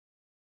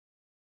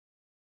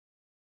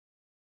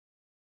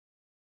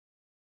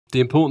The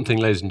important thing,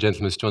 ladies and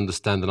gentlemen, is to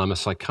understand that I'm a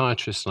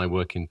psychiatrist and I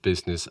work in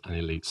business and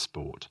elite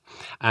sport.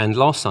 And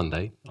last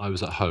Sunday, I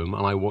was at home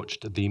and I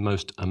watched the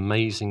most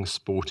amazing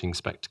sporting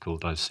spectacle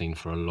that I've seen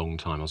for a long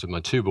time. I was with my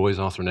two boys,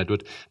 Arthur and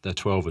Edward. They're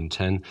 12 and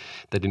 10.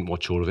 They didn't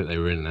watch all of it. They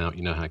were in and out.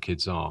 You know how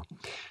kids are.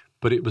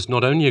 But it was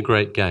not only a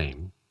great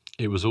game,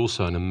 it was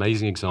also an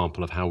amazing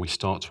example of how we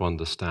start to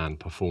understand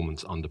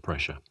performance under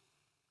pressure.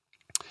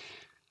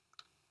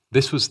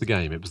 This was the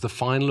game. It was the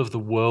final of the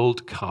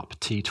World Cup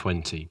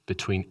T20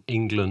 between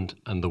England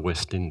and the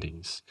West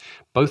Indies.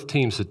 Both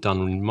teams had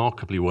done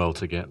remarkably well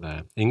to get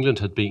there. England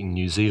had beaten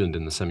New Zealand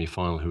in the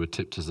semi-final, who were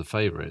tipped as the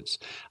favourites,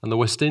 and the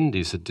West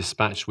Indies had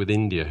dispatched with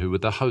India, who were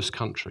the host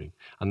country,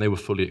 and they were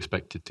fully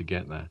expected to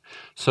get there.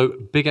 So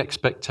big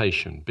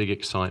expectation, big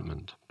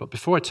excitement. But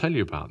before I tell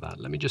you about that,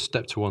 let me just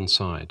step to one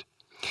side.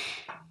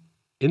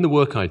 In the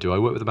work I do, I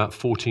work with about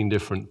 14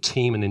 different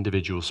team and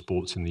individual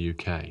sports in the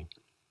UK.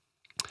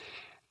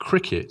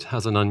 Cricket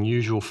has an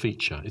unusual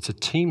feature. It's a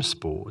team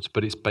sport,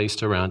 but it's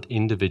based around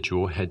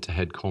individual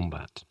head-to-head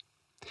combat.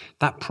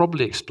 That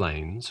probably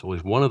explains, or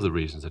is one of the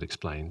reasons that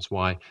explains,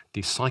 why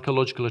the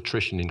psychological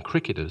attrition in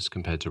cricketers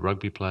compared to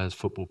rugby players,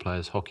 football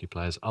players, hockey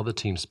players, other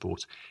team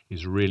sports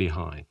is really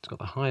high. It's got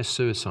the highest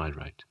suicide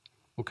rate.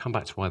 We'll come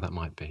back to why that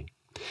might be.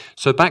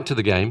 So back to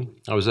the game.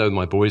 I was there with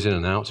my boys in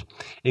and out.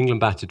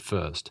 England batted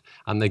first,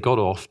 and they got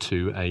off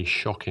to a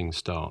shocking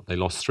start. They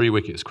lost 3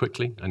 wickets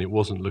quickly, and it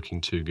wasn't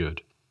looking too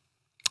good.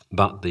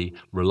 But the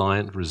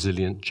reliant,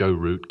 resilient Joe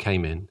Root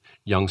came in,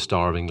 young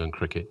star of England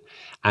cricket,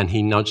 and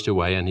he nudged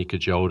away and he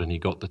cajoled and he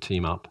got the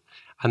team up.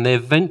 And they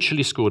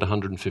eventually scored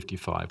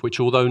 155, which,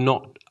 although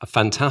not a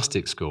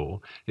fantastic score,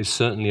 is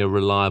certainly a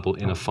reliable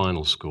inner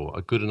final score,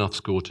 a good enough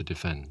score to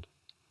defend.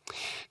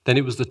 Then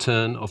it was the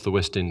turn of the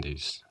West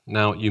Indies.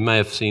 Now, you may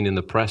have seen in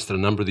the press that a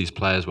number of these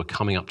players were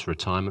coming up to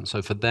retirement,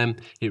 so for them,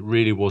 it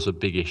really was a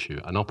big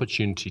issue, an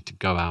opportunity to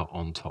go out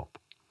on top.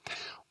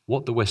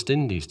 What the West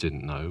Indies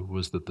didn't know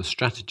was that the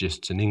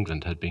strategists in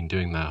England had been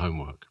doing their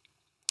homework.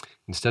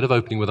 Instead of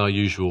opening with our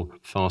usual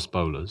fast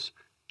bowlers,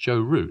 Joe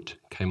Root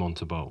came on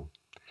to bowl.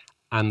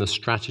 And the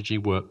strategy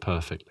worked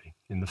perfectly.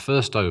 In the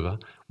first over,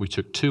 we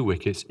took 2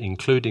 wickets,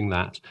 including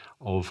that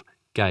of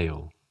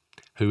Gale,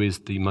 who is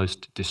the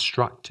most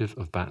destructive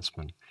of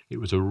batsmen. It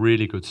was a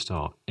really good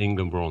start.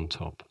 England were on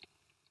top.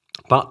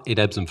 But it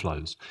ebbs and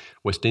flows.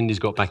 West Indies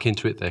got back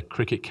into it. Their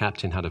cricket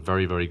captain had a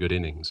very, very good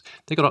innings.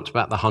 They got up to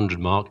about the 100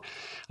 mark,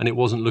 and it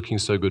wasn't looking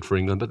so good for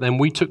England. But then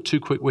we took 2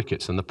 quick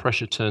wickets, and the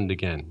pressure turned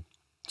again.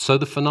 So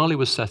the finale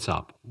was set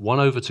up. 1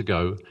 over to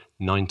go,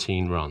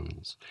 19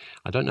 runs.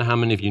 I don't know how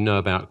many of you know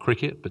about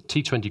cricket, but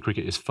T20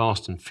 cricket is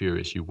fast and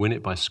furious. You win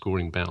it by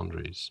scoring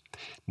boundaries.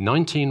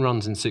 19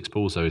 runs in 6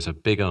 balls, though, is a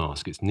big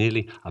ask. It's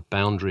nearly a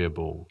boundary a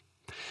ball.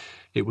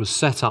 It was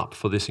set up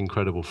for this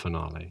incredible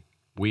finale.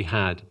 We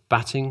had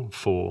batting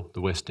for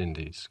the West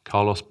Indies,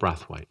 Carlos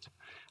Brathwaite,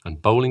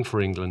 and bowling for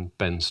England,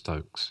 Ben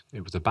Stokes.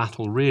 It was a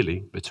battle,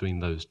 really,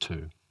 between those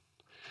two.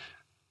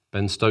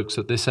 Ben Stokes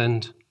at this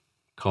end,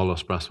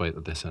 Carlos Brathwaite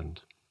at this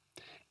end.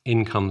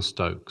 In comes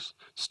Stokes.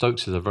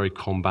 Stokes is a very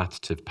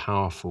combative,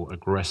 powerful,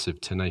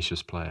 aggressive,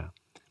 tenacious player.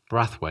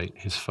 Brathwaite,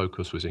 his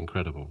focus was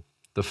incredible.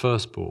 The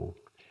first ball,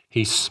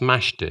 he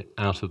smashed it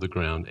out of the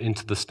ground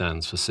into the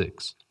stands for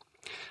 6.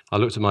 I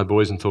looked at my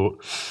boys and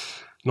thought,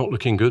 not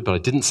looking good, but I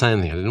didn't say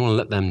anything. I didn't want to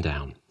let them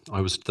down.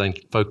 I was staying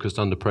focused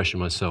under pressure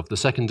myself. The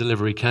second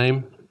delivery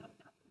came,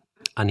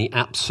 and he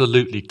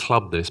absolutely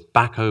clubbed this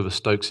back over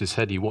Stokes'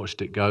 head. He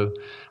watched it go,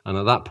 and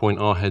at that point,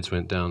 our heads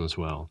went down as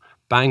well.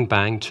 Bang,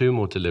 bang, 2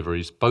 more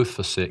deliveries, both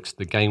for 6.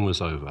 The game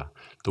was over.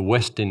 The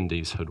West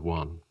Indies had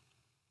won.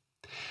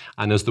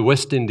 And as the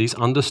West Indies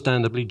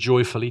understandably,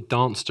 joyfully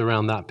danced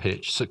around that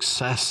pitch,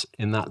 success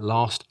in that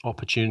last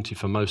opportunity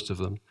for most of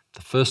them,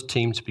 the first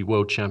team to be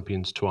world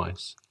champions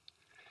twice,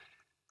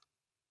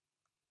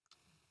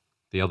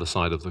 the other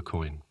side of the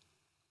coin.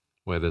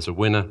 Where there's a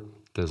winner,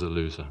 there's a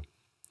loser.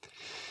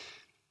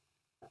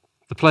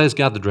 The players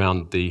gathered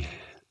round the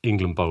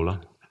England bowler.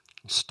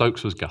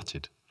 Stokes was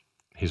gutted.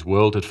 His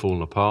world had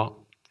fallen apart.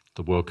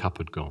 The World Cup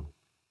had gone.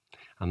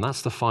 And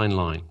that's the fine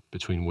line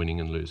between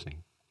winning and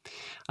losing.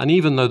 And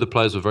even though the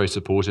players were very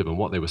supportive and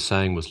what they were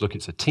saying was, look,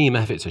 it's a team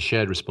effort, it's a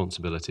shared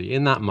responsibility,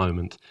 in that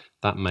moment,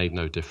 that made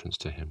no difference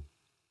to him.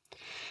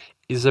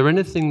 Is there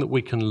anything that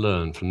we can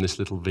learn from this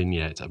little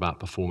vignette about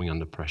performing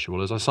under pressure?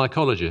 Well, as a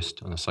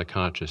psychologist and a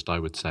psychiatrist, I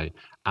would say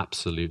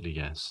absolutely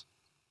yes.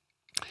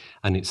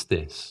 And it's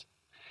this.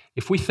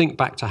 If we think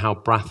back to how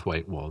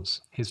Brathwaite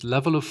was, his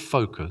level of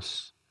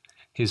focus,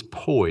 his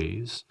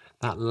poise,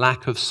 that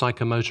lack of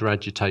psychomotor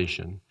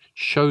agitation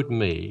showed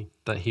me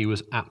that he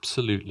was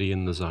absolutely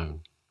in the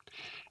zone.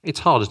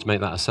 It's harder to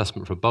make that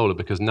assessment for a bowler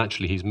because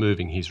naturally he's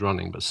moving, he's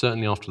running, but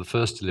certainly after the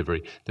first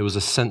delivery, there was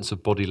a sense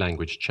of body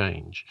language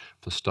change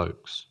for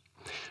Stokes.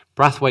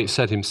 Brathwaite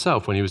said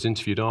himself when he was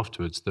interviewed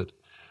afterwards that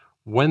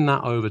when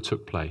that over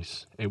took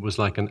place, it was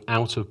like an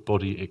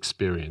out-of-body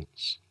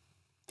experience.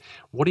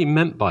 What he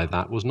meant by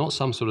that was not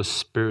some sort of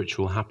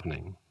spiritual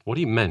happening. What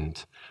he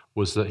meant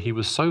was that he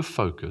was so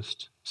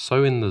focused,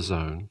 so in the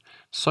zone,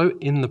 so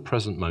in the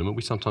present moment,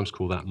 we sometimes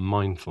call that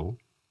mindful,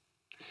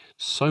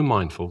 so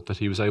mindful that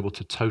he was able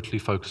to totally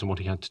focus on what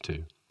he had to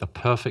do, the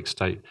perfect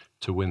state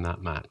to win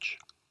that match.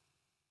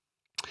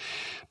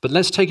 But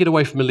let's take it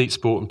away from elite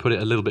sport and put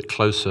it a little bit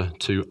closer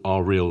to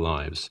our real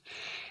lives.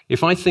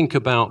 If I think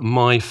about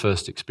my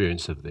first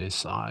experience of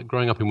this,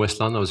 growing up in West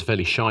London, I was a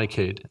fairly shy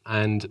kid,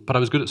 but I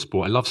was good at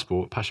sport. I love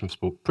sport, passion for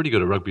sport, pretty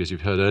good at rugby, as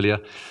you've heard earlier.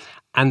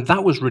 And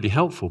that was really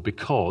helpful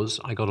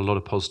because I got a lot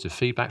of positive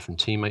feedback from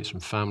teammates,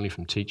 from family,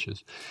 from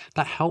teachers.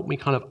 That helped me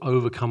kind of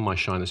overcome my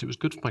shyness. It was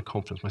good for my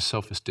confidence, my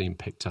self-esteem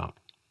picked up.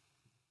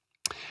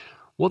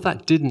 What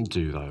that didn't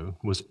do, though,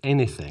 was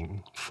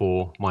anything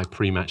for my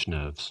pre-match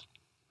nerves.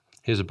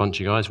 Here's a bunch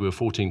of guys, we were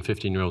 14,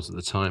 15-year-olds at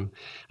the time,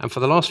 and for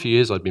the last few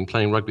years I'd been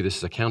playing rugby, this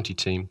is a county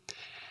team.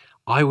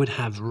 I would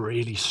have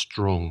really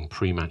strong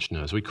pre-match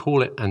nerves. We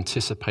call it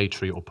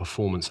anticipatory or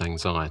performance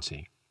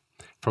anxiety.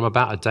 From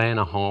about a day and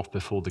a half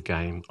before the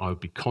game, I would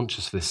be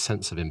conscious of this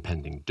sense of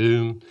impending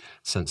doom,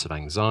 sense of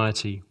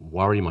anxiety,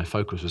 worry. My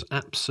focus was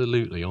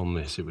absolutely on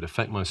this. It would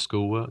affect my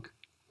schoolwork.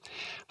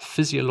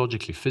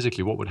 Physiologically,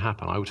 physically, what would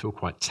happen? I would feel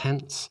quite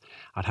tense.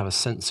 I'd have a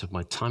sense of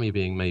my tummy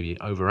being maybe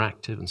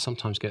overactive and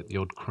sometimes get the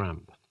odd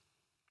cramp.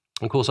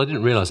 Of course, I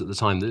didn't realize at the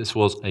time that this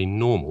was a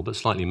normal but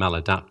slightly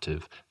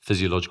maladaptive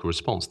physiological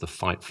response, the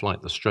fight,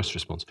 flight, the stress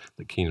response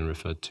that Keenan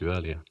referred to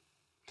earlier.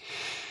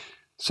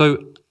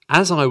 So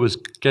as I was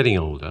getting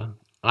older,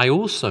 I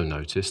also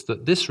noticed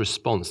that this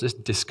response, this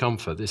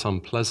discomfort, this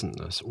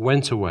unpleasantness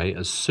went away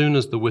as soon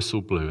as the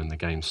whistle blew and the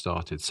game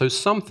started. So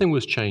something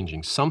was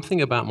changing,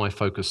 something about my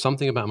focus,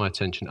 something about my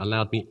attention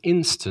allowed me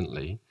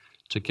instantly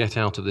to get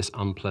out of this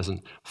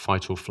unpleasant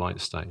fight or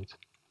flight state.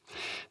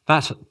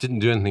 That didn't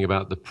do anything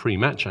about the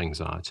pre-match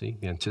anxiety,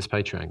 the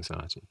anticipatory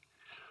anxiety.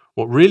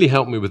 What really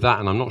helped me with that,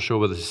 and I'm not sure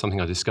whether this is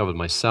something I discovered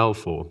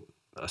myself or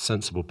a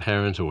sensible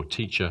parent or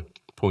teacher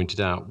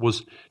pointed out,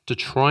 was to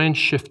try and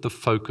shift the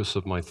focus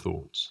of my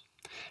thoughts.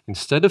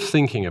 Instead of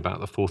thinking about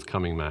the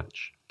forthcoming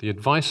match, the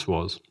advice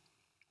was,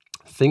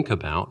 think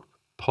about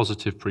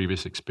positive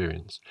previous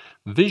experience.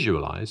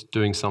 Visualize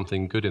doing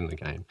something good in the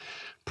game.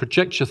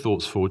 Project your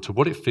thoughts forward to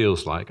what it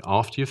feels like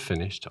after you've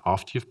finished,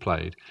 after you've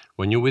played,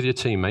 when you're with your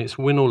teammates,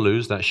 win or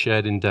lose, that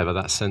shared endeavor,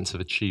 that sense of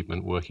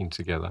achievement working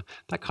together,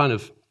 that kind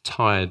of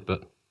tired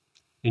but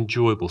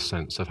enjoyable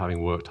sense of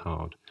having worked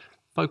hard.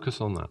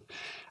 Focus on that.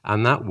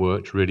 And that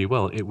worked really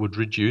well. It would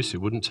reduce, it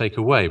wouldn't take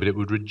away, but it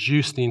would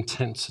reduce the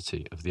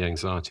intensity of the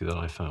anxiety that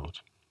I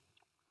felt.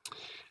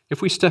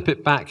 If we step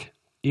it back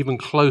even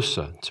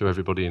closer to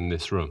everybody in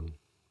this room,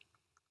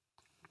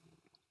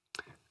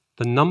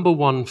 the number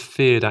one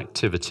feared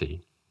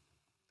activity,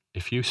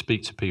 if you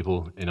speak to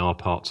people in our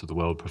parts of the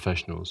world,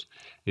 professionals,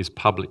 is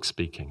public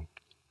speaking.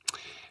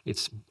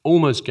 It's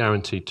almost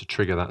guaranteed to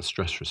trigger that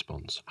stress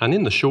response. And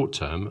in the short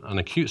term, an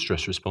acute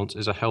stress response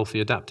is a healthy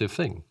adaptive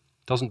thing.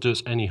 It doesn't do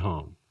us any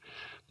harm.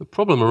 The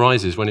problem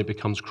arises when it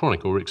becomes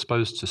chronic or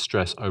exposed to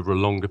stress over a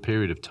longer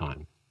period of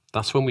time.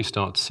 That's when we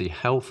start to see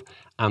health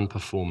and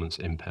performance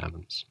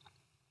impairments.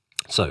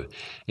 So,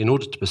 in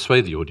order to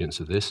persuade the audience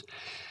of this,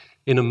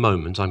 in a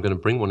moment I'm going to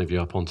bring one of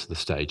you up onto the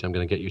stage. I'm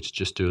going to get you to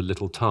just do a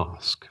little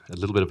task, a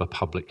little bit of a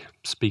public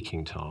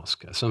speaking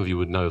task. Some of you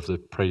would know of the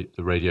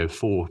Radio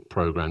 4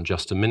 program,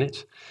 Just a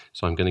Minute.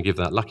 So I'm going to give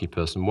that lucky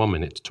person 1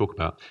 minute to talk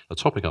about a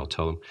topic I'll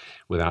tell them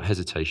without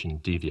hesitation,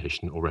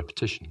 deviation or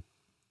repetition.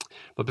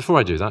 But before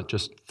I do that,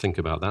 just think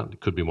about that. It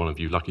could be one of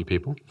you lucky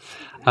people.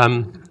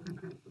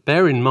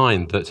 Bear in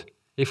mind that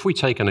if we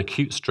take an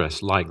acute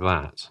stress like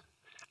that,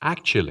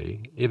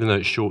 actually, even though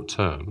it's short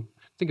term,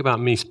 think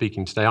about me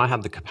speaking today. I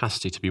had the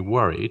capacity to be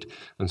worried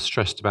and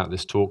stressed about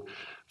this talk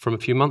from a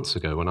few months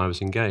ago when I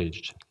was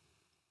engaged.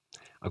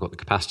 I've got the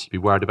capacity to be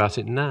worried about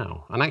it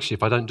now. And actually,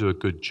 if I don't do a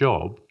good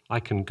job, I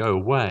can go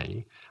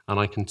away and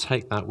I can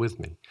take that with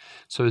me.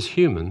 So as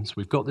humans,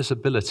 we've got this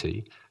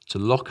ability to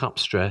lock up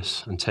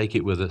stress and take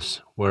it with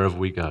us wherever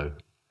we go.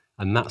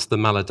 And that's the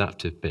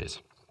maladaptive bit.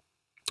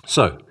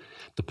 So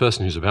the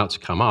person who's about to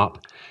come up,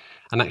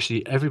 and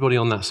actually everybody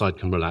on that side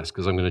can relax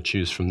because I'm going to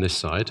choose from this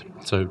side.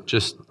 So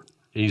just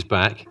ease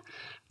back.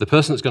 The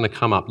person that's going to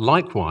come up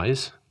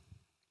likewise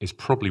is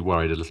probably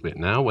worried a little bit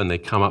now. When they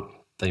come up,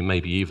 they may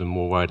be even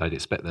more worried. I'd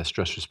expect their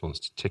stress response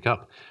to tick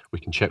up. We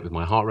can check with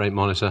my heart rate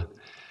monitor.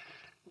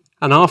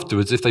 And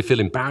afterwards, if they feel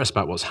embarrassed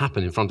about what's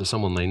happened in front of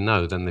someone they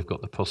know, then they've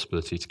got the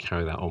possibility to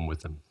carry that on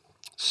with them.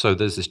 So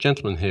there's this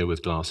gentleman here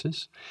with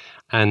glasses,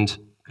 and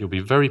you'll be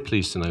very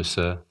pleased to know,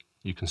 sir,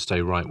 you can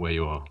stay right where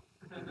you are.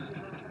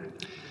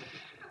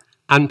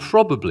 And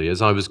probably,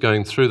 as I was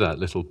going through that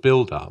little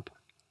build-up,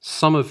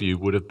 some of you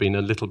would have been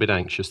a little bit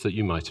anxious that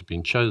you might have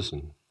been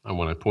chosen. And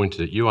when I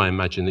pointed at you, I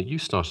imagine that you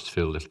started to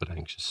feel a little bit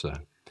anxious, sir.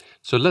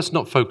 So let's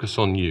not focus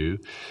on you,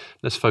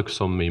 let's focus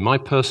on me. My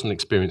personal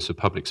experience of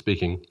public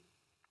speaking,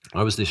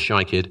 I was this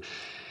shy kid.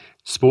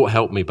 Sport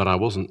helped me, but I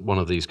wasn't one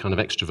of these kind of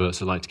extroverts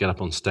that like to get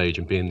up on stage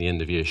and be in the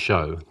end-of-year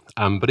show.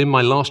 But in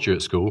my last year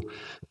at school,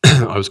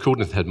 I was called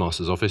into the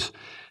headmaster's office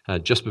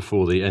just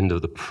before the end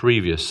of the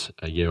previous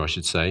year, I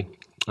should say.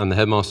 And the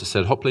headmaster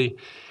said, Hopley,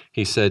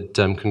 He said,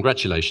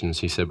 congratulations.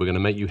 He said, we're going to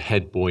make you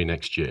head boy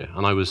next year.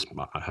 And I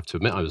have to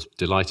admit, I was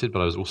delighted,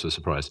 but I was also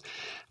surprised.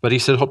 But he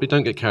said, Hopley,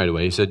 don't get carried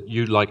away. He said,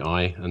 you, like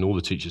I, and all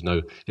the teachers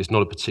know, it's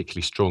not a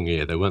particularly strong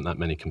year. There weren't that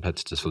many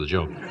competitors for the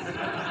job.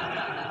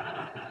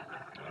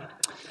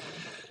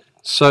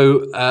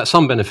 So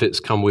some benefits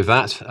come with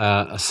that.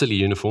 A silly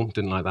uniform,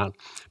 didn't like that.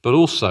 But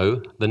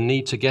also the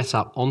need to get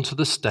up onto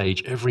the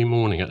stage every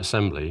morning at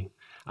assembly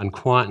and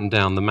quieten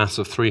down the mass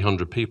of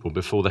 300 people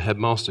before the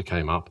headmaster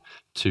came up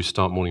to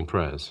start morning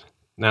prayers.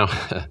 Now,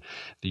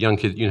 the young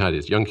kids, you know how it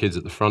is, young kids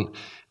at the front,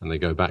 and they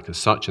go back as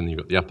such, and you've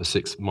got the upper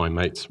six, my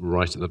mates,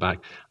 right at the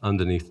back,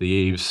 underneath the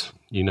eaves,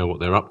 you know what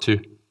they're up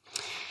to.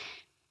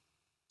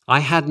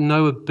 I had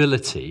no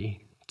ability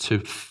to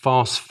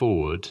fast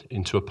forward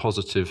into a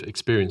positive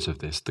experience of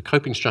this. The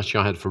coping strategy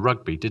I had for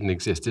rugby didn't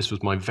exist. This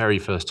was my very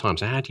first time.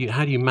 So how do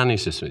you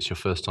manage this when it's your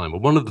first time?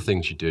 Well, one of the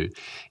things you do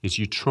is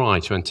you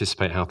try to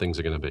anticipate how things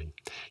are going to be.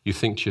 You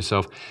think to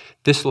yourself,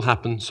 this will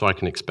happen, so I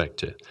can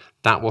expect it.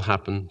 That will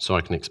happen, so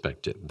I can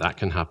expect it. That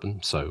can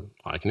happen, so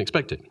I can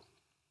expect it.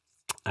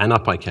 And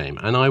up I came.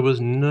 And I was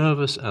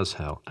nervous as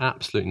hell,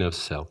 absolutely nervous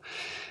as hell.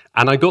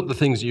 And I got the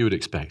things you would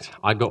expect.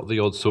 I got the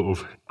odd sort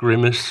of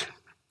grimace.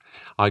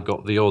 I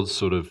got the odd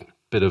sort of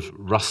bit of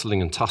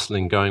rustling and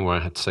tussling going where I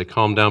had to say,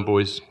 calm down,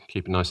 boys,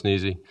 keep it nice and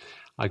easy.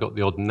 I got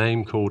the odd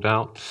name called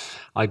out.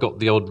 I got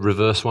the odd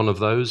reverse one of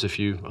those, if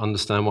you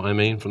understand what I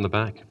mean, from the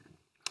back.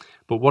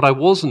 But what I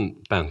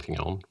wasn't banking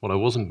on,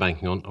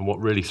 and what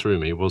really threw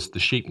me was the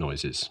sheep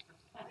noises.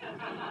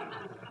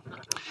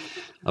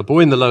 A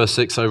boy in the lower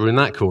six over in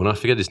that corner, I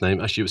forget his name,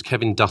 actually it was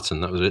Kevin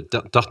Dutton, that was it,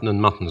 Dutton and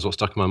Mutton is what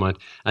stuck in my mind,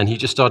 and he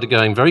just started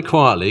going very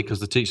quietly, because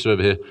the teacher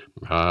over here,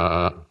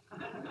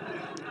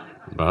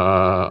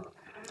 Now,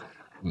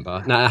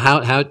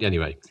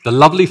 anyway, the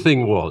lovely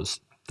thing was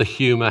the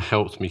humour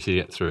helped me to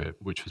get through it,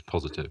 which was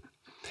positive.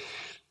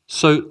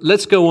 So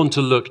let's go on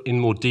to look in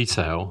more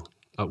detail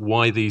at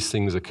why these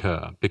things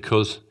occur,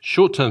 because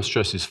short-term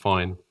stress is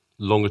fine,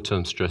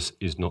 longer-term stress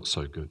is not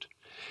so good.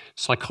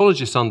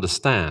 Psychologists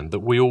understand that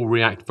we all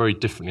react very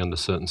differently under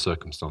certain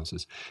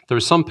circumstances. There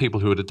are some people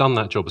who would have done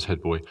that job as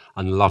head boy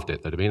and loved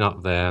it. They'd have been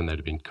up there and they'd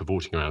have been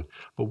cavorting around.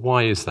 But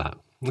why is that?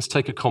 Let's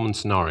take a common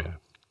scenario.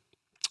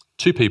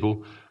 Two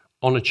people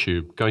on a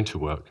tube going to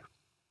work.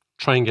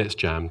 Train gets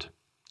jammed,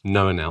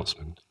 no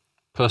announcement.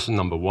 Person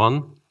number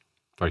one,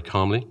 very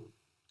calmly,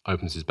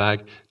 opens his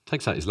bag,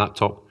 takes out his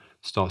laptop,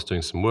 starts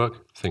doing some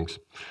work, thinks,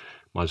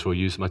 might as well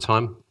use my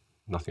time,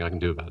 nothing I can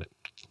do about it.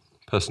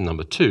 Person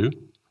number two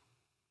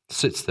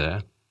sits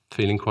there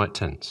feeling quite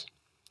tense,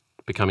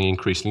 becoming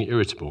increasingly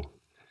irritable,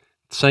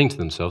 saying to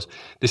themselves,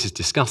 this is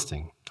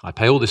disgusting. I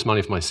pay all this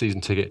money for my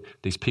season ticket.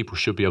 These people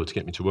should be able to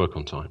get me to work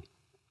on time.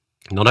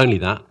 Not only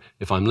that,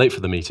 if I'm late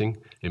for the meeting,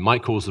 it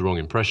might cause the wrong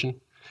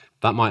impression.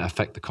 That might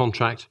affect the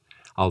contract.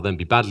 I'll then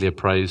be badly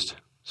appraised,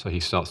 so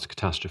he starts to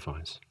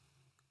catastrophize.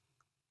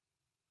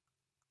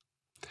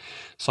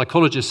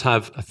 Psychologists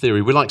have a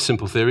theory. We like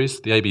simple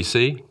theories, the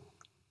ABC.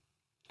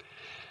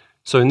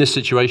 So in this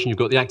situation, you've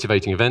got the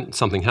activating event,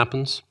 something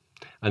happens,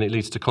 and it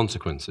leads to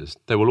consequences.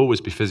 There will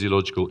always be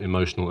physiological,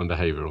 emotional, and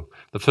behavioral.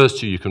 The first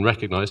two you can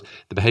recognize.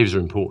 The behaviors are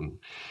important,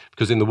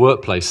 because in the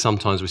workplace,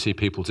 sometimes we see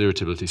people's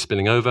irritability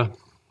spilling over.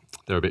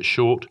 They're a bit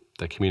short,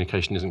 their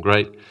communication isn't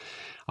great.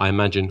 I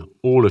imagine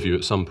all of you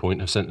at some point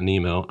have sent an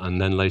email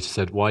and then later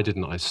said, why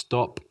didn't I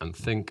stop and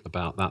think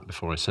about that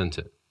before I sent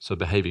it? So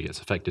behavior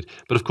gets affected.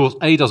 But of course,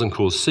 A doesn't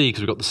cause C,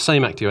 because we've got the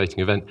same activating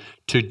event,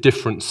 two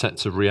different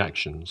sets of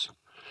reactions.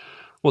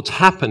 What's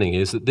happening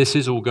is that this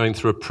is all going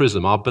through a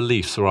prism, our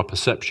beliefs or our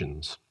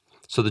perceptions.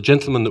 So the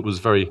gentleman that was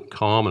very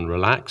calm and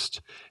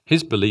relaxed,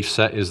 his belief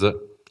set is that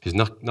there's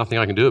nothing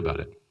I can do about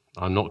it.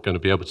 I'm not going to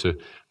be able to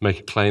make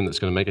a claim that's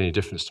going to make any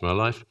difference to my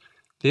life.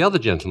 The other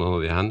gentleman,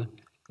 on the other hand,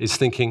 is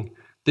thinking,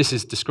 this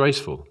is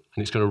disgraceful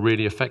and it's going to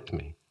really affect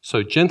me.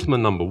 So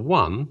gentleman number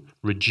one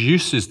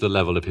reduces the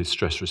level of his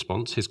stress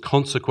response. His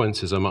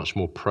consequences are much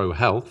more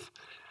pro-health.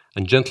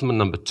 And gentleman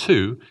number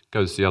two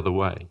goes the other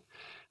way.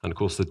 And of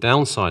course, the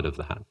downside of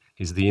that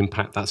is the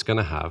impact that's going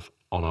to have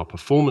on our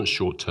performance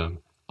short-term,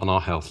 on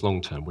our health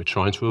long-term. We're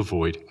trying to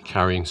avoid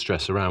carrying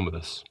stress around with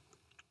us.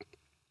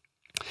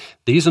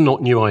 These are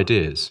not new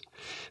ideas.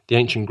 The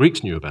ancient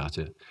Greeks knew about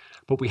it,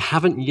 but we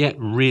haven't yet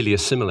really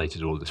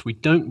assimilated all this. We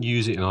don't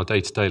use it in our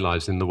day-to-day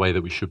lives in the way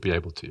that we should be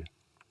able to.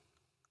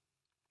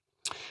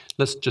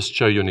 Let's just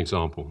show you an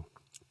example.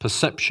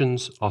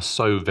 Perceptions are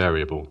so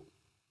variable.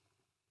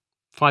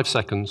 5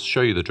 seconds,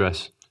 show you the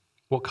dress.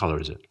 What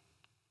color is it?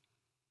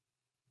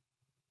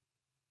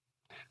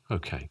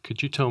 Okay,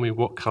 could you tell me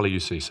what color you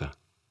see, sir?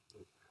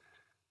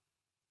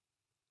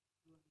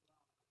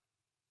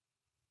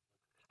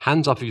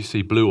 Hands up if you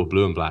see blue or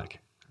blue and black.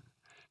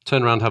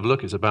 Turn around, have a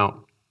look. It's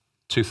about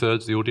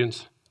 2/3 the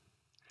audience.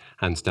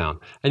 Hands down.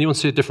 Anyone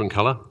see a different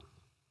color?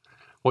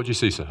 What do you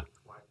see, sir?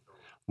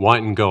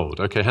 White and gold.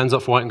 Okay, hands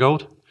up for white and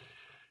gold.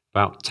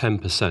 About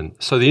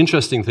 10%. So the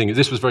interesting thing is,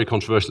 this was very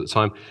controversial at the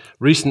time,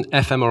 recent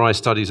fMRI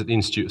studies at the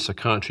Institute of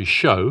Psychiatry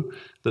show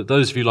that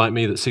those of you like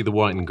me that see the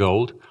white and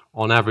gold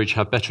on average,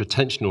 have better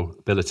attentional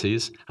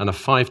abilities and a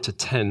 5 to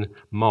 10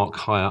 mark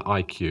higher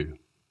IQ.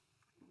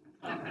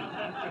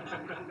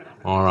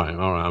 All right,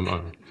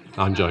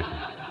 I'm joking.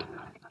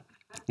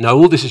 Now,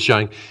 all this is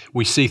showing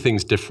we see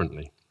things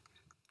differently.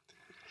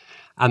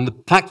 And the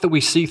fact that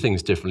we see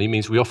things differently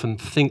means we often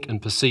think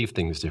and perceive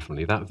things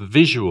differently. That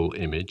visual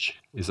image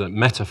is a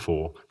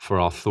metaphor for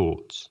our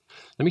thoughts.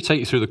 Let me take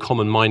you through the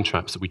common mind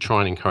traps that we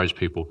try and encourage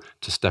people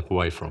to step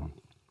away from.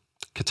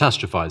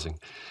 Catastrophizing.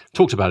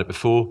 Talked about it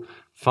before.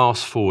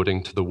 Fast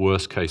forwarding to the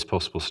worst case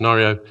possible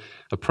scenario.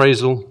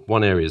 Appraisal,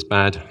 one area is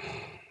bad.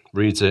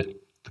 Reads it.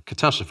 The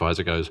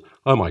catastrophizer goes,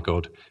 oh my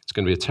God, it's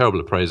going to be a terrible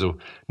appraisal.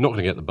 Not going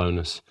to get the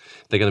bonus.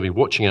 They're going to be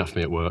watching out for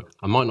me at work.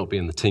 I might not be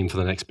in the team for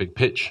the next big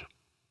pitch.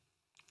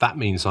 That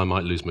means I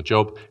might lose my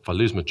job. If I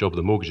lose my job,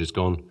 the mortgage is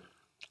gone,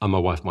 and my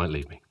wife might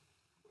leave me.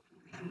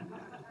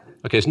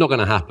 Okay, it's not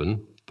going to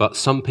happen, but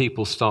some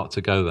people start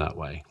to go that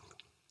way.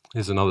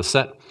 Here's another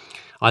set.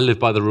 I live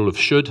by the rule of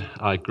should.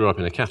 I grew up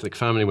in a Catholic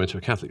family, went to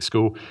a Catholic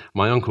school.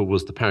 My uncle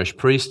was the parish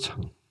priest.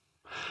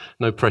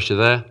 No pressure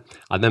there.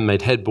 I then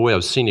made head boy. I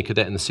was senior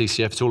cadet in the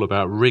CCF. It's all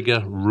about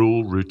rigor,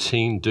 rule,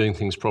 routine, doing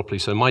things properly.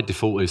 So my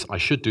default is I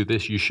should do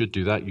this, you should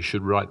do that, you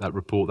should write that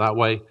report that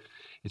way.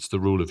 It's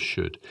the rule of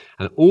should.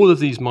 And all of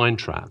these mind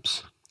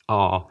traps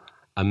are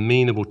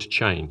amenable to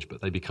change,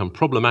 but they become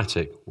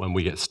problematic when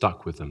we get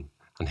stuck with them.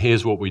 And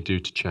here's what we do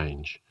to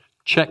change.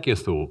 Check your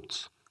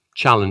thoughts,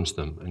 challenge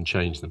them and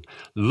change them.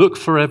 Look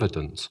for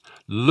evidence.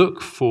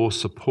 Look for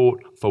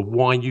support for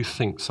why you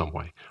think some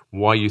way,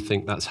 why you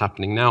think that's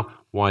happening now,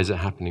 why is it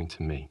happening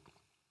to me.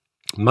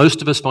 Most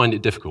of us find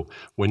it difficult.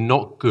 We're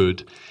not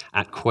good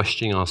at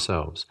questioning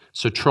ourselves.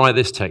 So try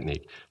this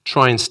technique.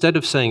 Try, instead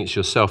of saying it's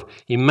yourself,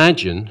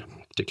 imagine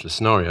particular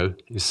scenario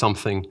is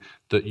something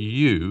that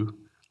you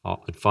are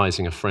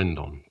advising a friend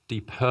on.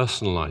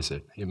 Depersonalize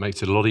it. It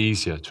makes it a lot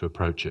easier to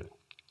approach it.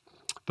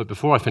 But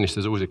before I finish,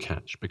 there's always a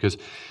catch, because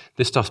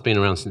this stuff's been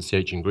around since the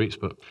ancient Greeks,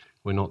 but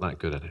we're not that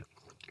good at it.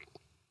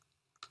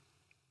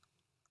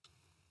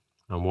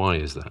 And why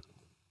is that?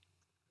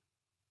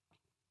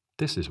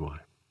 This is why.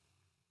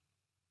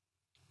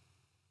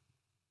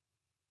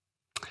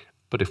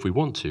 But if we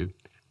want to,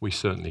 we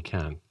certainly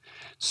can.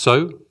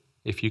 So,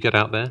 if you get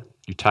out there,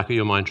 you tackle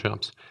your mind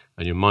traps,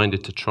 and you're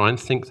minded to try and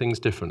think things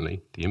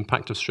differently, the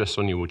impact of stress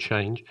on you will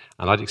change,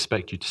 and I'd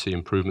expect you to see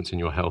improvements in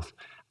your health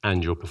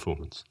and your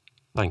performance.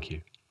 Thank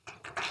you.